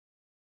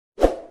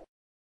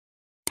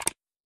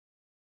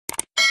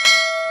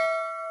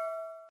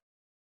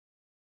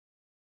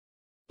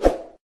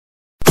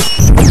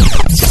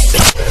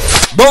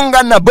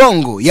Bonga na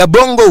bongo ya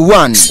Bongo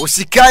 1.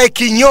 Usikae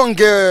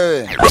kinyonge.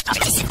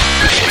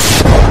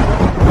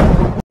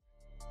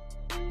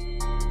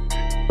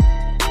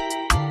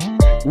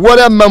 What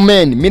up my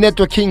man? Mimi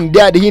naitwa King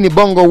Daddy, hii ni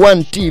Bongo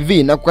 1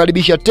 TV na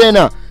kukaribisha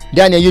tena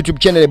ndani ya YouTube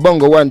channel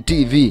Bongo 1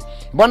 TV.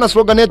 Bwana,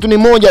 slogan yetu ni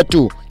moja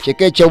tu,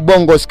 chekecha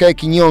ubongo usikae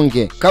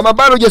kinyonge. Kama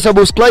bado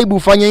hujasubscribe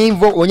ufanye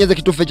hivyo, onyeza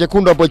kitufe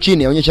chekundu hapo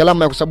chini, onyesha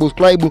alama ya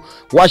kusubscribe,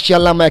 washa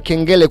alama ya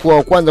kengele kwa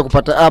wa kwanza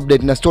kupata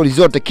update na story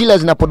zote kila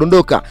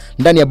zinapodondoka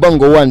ndani ya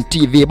Bongo 1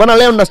 TV. Bwana,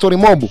 leo na story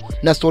mob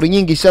na story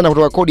nyingi sana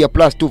kutoka kodi ya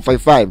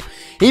 +255.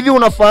 Hivi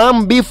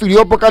unafahamu beef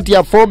iliyopo kati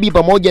ya Foby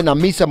pamoja na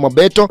Hamisa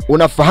Mobeto?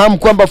 Unafahamu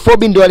kwamba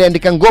Foby ndio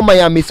aliandika ngoma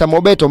ya Hamisa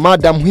Mobeto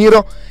Madam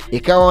Hero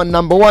ikawa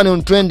number 1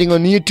 on trending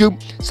on YouTube?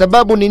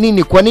 Sababu ni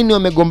nini? Kwa nini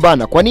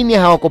wamegombana? Kwa nini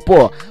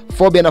hawakopoa?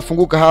 Foby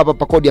anafunguka hapa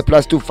pa kodi ya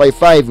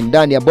 +255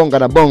 ndani ya Bonga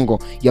na Bongo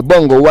ya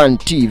Bongo 1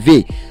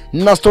 TV.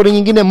 Na story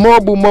nyingine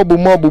mobu.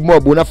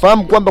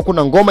 Unafahamu kwamba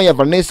kuna ngoma ya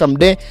Vanessa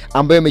Mdee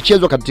ambayo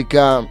imechezwa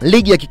katika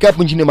ligi ya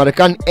kikapu nchini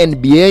Marekani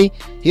NBA?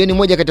 Hiyo ni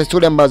moja kati ya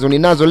story ambazo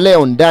ninazo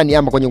leo ndani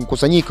ama kwenye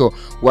mkusanyiko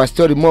wa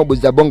story mob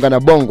za Bonga na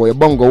Bongo ya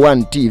Bongo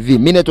 1 TV.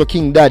 Mimi naitwa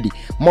King Daddy,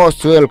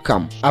 most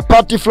welcome.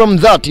 Apart from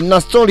that,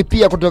 na story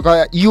pia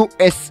kutoka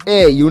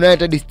USA,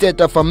 United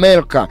States of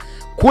America.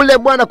 Kule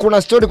bwana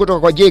kuna story kutoka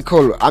kwa J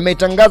Cole,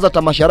 ametangaza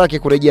tamasha lake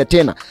kurejea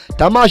tena.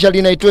 Tamasha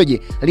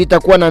linaitweje?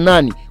 Litakuwa na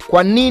nani?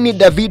 Kwa nini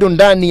Davido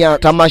ndani ya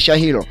tamasha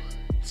hilo?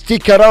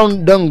 Stick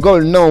around, don't go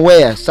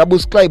nowhere.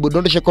 Subscribe,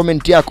 dondosha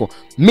comment yako.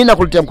 Mimi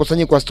nakuletea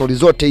mkusanyiko wa story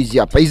zote hizi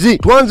hapa. Hizi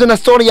tuanze na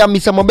story ya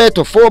Hamisa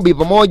Mobeto, Foby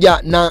pamoja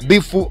na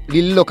Bifu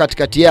lililo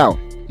katikati yao.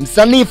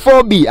 Msanii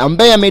Foby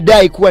ambaye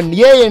amedai kuwa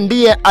yeye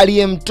ndiye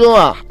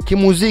aliyemtoa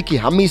kimuziki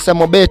Hamisa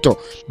Mobeto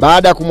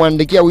baada ya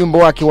kumwandikia wimbo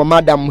wake wa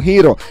Madam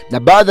Hero na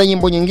baadhi ya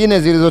nyimbo nyingine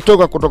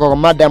zilizotoka kutoka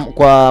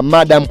kwa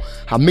Madam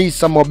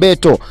Hamisa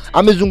Mobeto,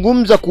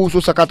 amezungumza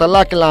kuhusu sakata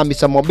lake la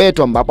Hamisa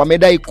Mobeto, ambapo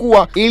amedai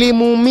kuwa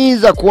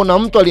ilimuumiza kuona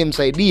mtu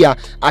aliyemsaidia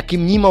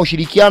akimnyima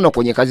ushirikiano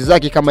kwenye kazi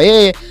zake kama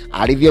yeye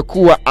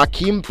alivyokuwa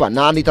akimpa,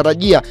 na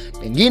anitarajia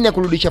pengine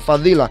kurudisha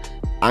fadhila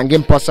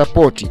angempa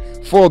support.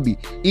 Foby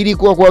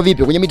ilikuwa kwa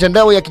vipi? Kwenye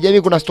mitandao ya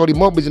kijamii kuna story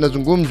mob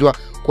zinazungumzwa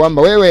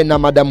kwamba wewe na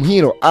Madam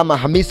Hero ama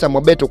Hamisa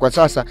Mobeto kwa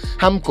sasa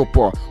hamko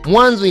poa.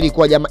 Mwanzo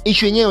ilikuwa jamaa,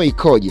 issue yenyewe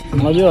ikoje?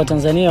 Unajua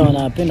Watanzania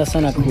wanapenda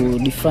sana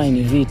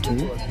kudefine vitu,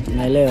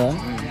 unaelewa?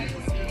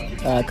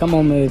 Kama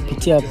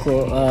umepitia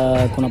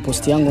kuna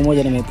posti yangu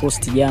moja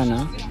nimeposti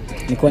jana,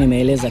 nilikuwa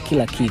nimeeleza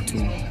kila kitu,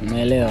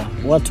 umeelewa?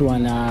 Watu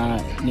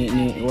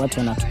watu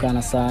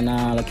wanatukana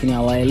sana lakini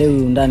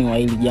hawaelewi undani wa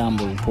hili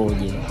jambo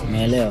upoje,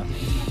 umeelewa?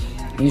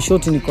 In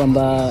short ni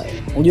kwamba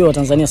unajua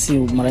Watanzania si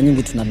mara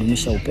nyingi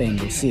tunadumisha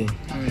upendo, sio?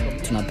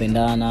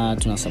 Tunapendana,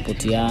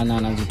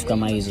 tunasapotiana na vitu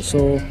kama hizo.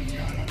 So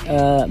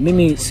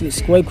mimi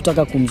sikuwahi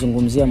kutaka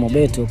kumzungumzia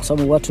Mobeto kwa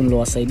sababu watu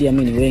nilowasaidia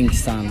mimi ni wengi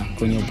sana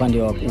kwenye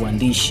upande wa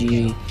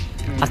uandishi,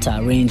 hata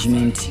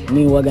arrangement.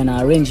 Mimi huaga na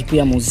arrange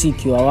pia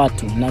muziki wa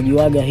watu,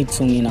 najuaga hit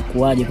song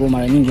inakuaje, kwa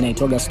mara nyingi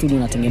naitoga studio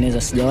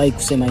natengeneza. Sijawahi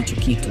kusema hicho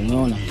kitu,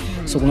 umeona?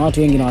 So kuna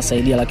watu wengi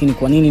nawasaidia, lakini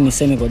kwa nini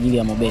niseme kwa ajili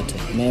ya Mobeto,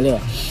 umeelewa?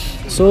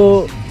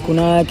 So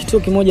kuna kituo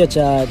kimoja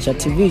cha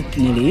TV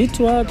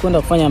niliitwa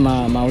kwenda kufanya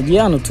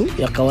mahojiano tu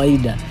ya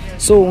kawaida.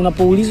 So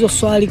unapoulizwa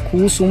swali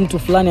kuhusu mtu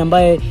fulani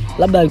ambaye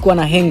labda alikuwa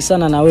na hang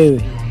sana na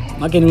wewe,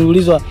 maana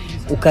niliulizwa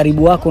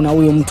ukaribu wako na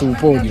huyo mtu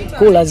upoje,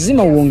 kwa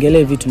lazima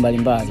uongelee vitu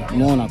mbalimbali,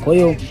 umeona? Kwa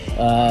hiyo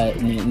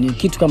ni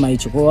kitu kama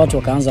hicho. Kwa watu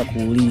wakaanza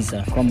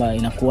kuuliza kwamba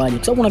inakuaje,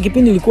 kwa sababu kuna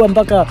kipindi ilikuwa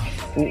mpaka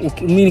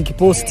mimi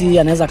nikiposti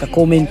anaweza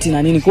akacomment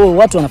na nini. Kwa hiyo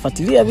watu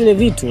wanafuatilia vile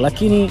vitu,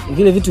 lakini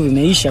vile vitu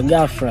vimeisha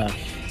ghafla.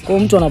 Kwa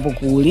mtu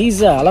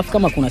anapokuuliza alafu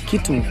kama kuna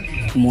kitu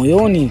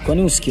moyoni, kwa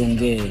nini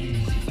usikiongee?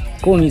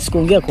 Kwa nini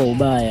sikuongea kwa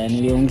ubaya,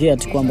 niliongea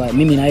tu kwamba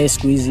mimi na yeye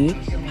siku hizi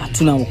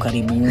hatuna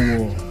ukaribu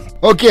huo.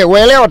 Okay,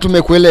 waelewa,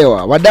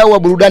 tumekuelewa. Wadau wa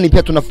burudani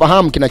pia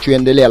tunafahamu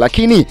kinachoendelea,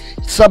 lakini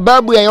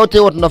sababu ya yote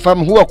hiyo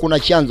tunafahamu huwa kuna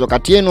chanzo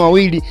kati yenu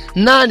wawili.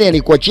 Nani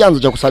alikuwa chanzo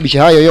cha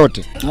kusababisha hayo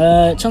yote?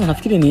 Chanzo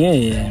nafikiri ni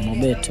yeye,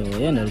 Mobeto.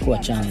 Yeye ndiye alikuwa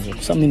chanzo.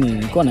 Kwa sababu mimi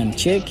nilikuwa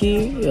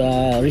namcheki,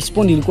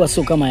 respond ilikuwa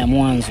sio kama ya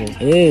mwanzo.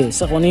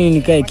 Sasa kwa nini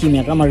nikae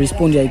kimya kama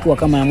respond haikuwa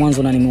kama ya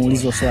mwanzo na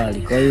nimeulizwa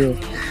swali? Kwa hiyo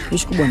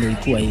issue kubwa ndio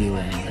ilikuwa hiyo.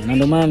 Na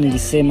ndio maana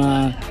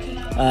nilisema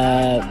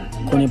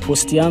kwenye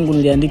post yangu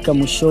niliandika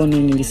mwishoni,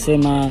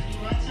 nilisema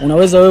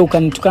unaweza wewe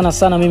ukanitukana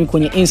sana mimi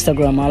kwenye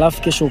Instagram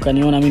alafu kesho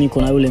ukaniona mimi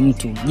niko na yule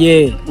mtu.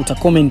 Je,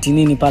 utacomment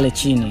nini pale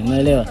chini?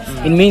 Umeelewa?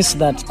 It means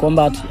that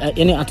kwamba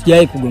yani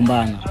hatujawahi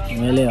kugombana.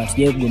 Umeelewa?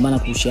 Hatujawahi kugombana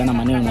kurushiana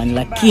maneno nani,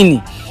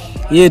 lakini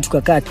yeye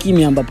tukakaa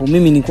kimya ambapo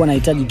mimi nilikuwa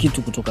nahitaji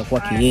kitu kutoka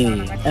kwake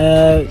yeye.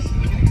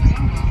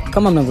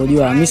 Kama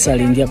mnavyojua Hamisa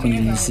aliingia kwenye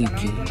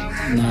muziki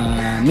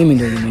na mimi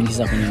ndio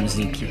nilimeingiza kwenye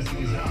muziki.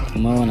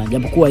 Umeona?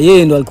 Japokuwa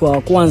yeye ndo alikuwa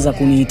wa kwanza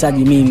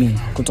kunihitaji mimi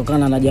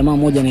kutokana na jamaa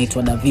mmoja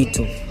anaitwa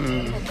Davido.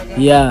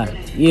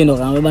 Yeye ndo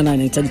kama bana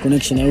anahitaji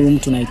connection na huyu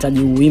mtu, nahitaji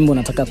wimbo,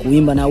 nataka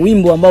kuimba, na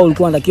wimbo ambao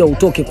ulikuwa unatakiwa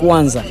utoke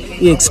kwanza,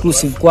 hii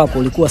exclusive kwako,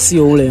 ulikuwa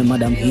sio ule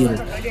Madam Hero.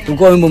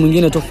 Ulikuwa wimbo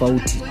mwingine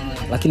tofauti,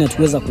 lakini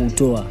hatuweza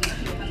kuutoa.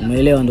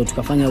 Umeelewa? Ndo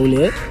tukafanya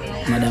ule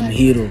Madam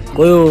Hero.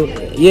 Kwa hiyo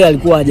yeye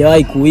alikuwa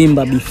hajawahi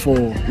kuimba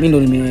before. Mimi ndo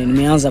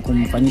nimeanza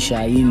kumfanyisha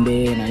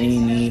aimbe na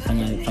nini,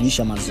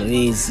 fanyisha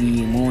mazoezi,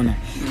 umeona?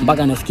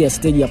 Mpaka anafikia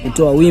stage ya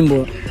kutoa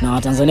wimbo na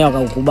Watanzania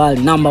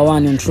wakakubali number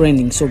 1 on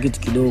trending, sio kitu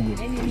kidogo.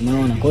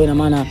 Umeona? Kwa hiyo ina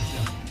maana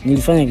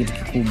nilifanya kitu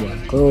kikubwa.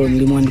 Kwa hiyo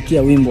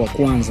nilimwandikia wimbo wa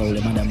kwanza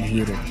ule Madam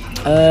Hero.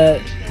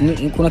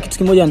 Kuna kitu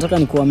kimoja nataka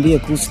nikuambie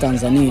kuhusu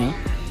Tanzania.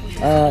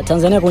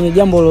 Tanzania kwenye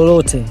jambo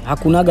lolote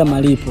hakunaga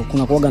malipo,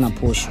 kuna kuaga na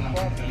posho.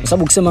 Kwa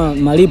sababu ukisema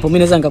malipo, mimi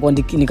naweza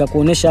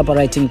nikakuonesha hapa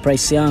writing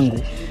price yangu.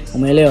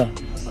 Umeelewa?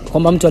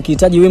 Kwamba mtu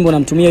akihitaji wimbo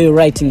namtumia hiyo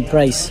writing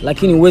price,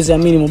 lakini uweze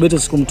amini Mobeto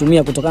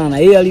sikumtumia kutokana na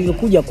yeye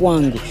alivyokuja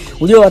kwangu.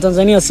 Unajua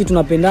Watanzania sisi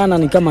tunapendana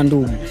ni kama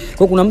ndugu.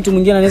 Kwa kuna mtu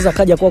mwingine anaweza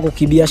akaja kwako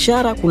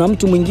kibiashara, kuna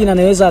mtu mwingine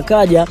anaweza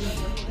akaja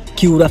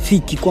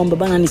kiurafiki kwamba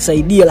bana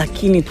nisaidie,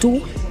 lakini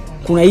tu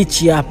kuna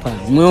hichi hapa,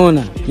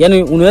 umeona?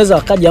 Yaani unaweza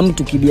akaja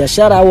mtu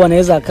kibiashara au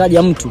anaweza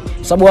akaja mtu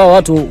kwa sababu hao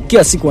watu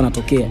kila siku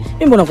wanatokea.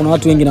 Mbona kuna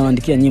watu wengi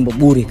nawaandikia nyimbo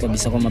bure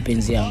kabisa kwa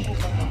mapenzi yangu.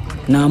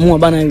 Naamua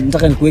bana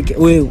nataka nikuweke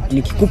wewe,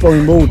 nikikupa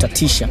wimbo huu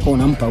utatisha, kwa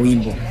unampa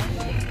wimbo.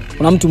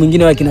 Kuna mtu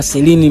mwingine wake kina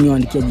Selini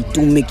nimewaandikia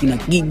Jitume, kina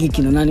Gigi,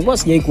 kina nani,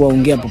 basi sijai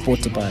kuwaongea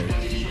popote pale.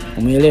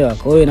 Umeelewa?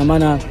 Kwa hiyo ina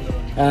maana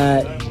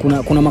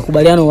kuna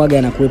makubaliano waga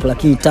yanakuwepo,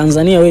 lakini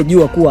Tanzania wewe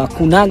jua kuwa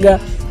hakunaga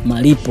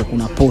malipo,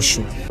 kuna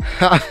posho.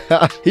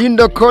 Hii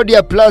ndo kodi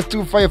ya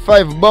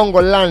 +255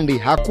 Bongo Landi,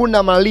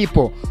 hakuna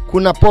malipo,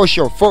 kuna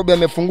posho. Foby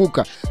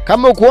amefunguka.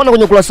 Kama ukuona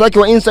kwenye ukurasa wake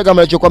wa Instagram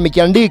alichokuwa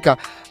amekiandika,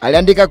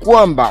 aliandika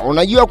kwamba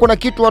unajua kuna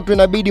kitu watu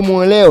inabidi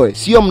muelewe,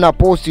 sio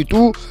mnaposti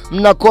tu,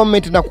 mna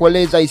comment na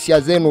kueleza hisia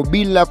zenu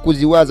bila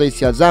kuziwaza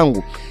hisia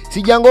zangu.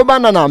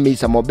 Sijangobana na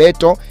Hamisa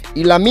Mobeto,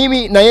 ila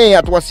mimi na yeye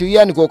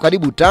hatuwasiliani kwa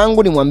karibu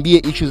tangu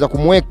nimwambie issue za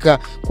kumweka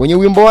kwenye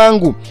wimbo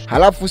wangu.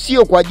 Halafu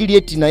sio kwa ajili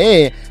eti na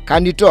yeye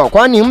kanitoa,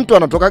 kwani mtu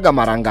anatokaga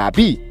mara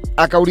ngapi?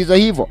 Akauliza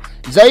hivyo.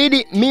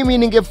 Zaidi mimi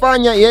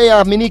ningefanya yeye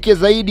aminike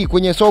zaidi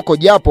kwenye soko,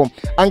 japo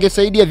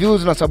angesaidia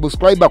views na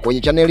subscriber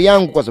kwenye channel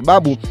yangu kwa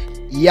sababu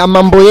ya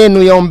mambo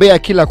yenu yaombea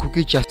kila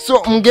kukicha.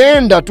 So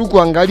mngeenda tu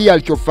kuangalia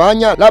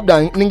alichofanya,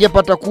 labda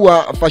ningepata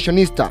kuwa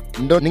fashionista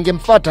ndo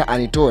ningemfuata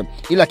anitoe,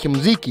 ila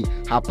kimuziki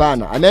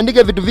hapana.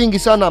 Ameandika vitu vingi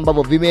sana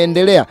ambavyo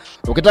vimeendelea.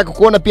 Ukitaka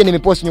kuona pia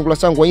nimepost kwenye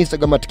ukurasa wangu wa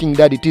Instagram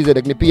 @KingDaddyTZ,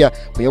 lakini pia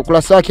kwenye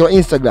ukurasa wake wa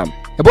Instagram.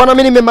 Bwana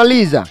mimi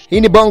nimemaliza.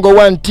 Hii ni Bongo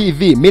 1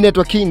 TV. Mimi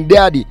naitwa King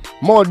Daddy.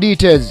 More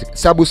details,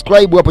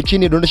 subscribe hapo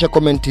chini, dondosha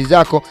comment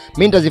zako,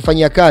 mimi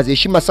nitazifanyia kazi.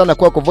 Heshima sana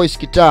kwako Voice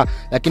Kitaa,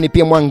 lakini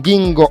pia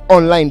Mwangingo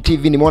Online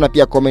TV nimeona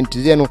pia comment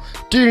zenu.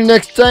 Till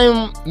next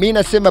time, mimi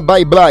nasema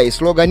bye bye.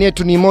 Slogan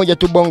yetu ni moja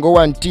tu, Bongo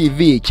 1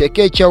 TV.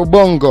 Chekecha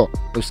ubongo,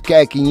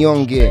 usikae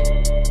kinyonge.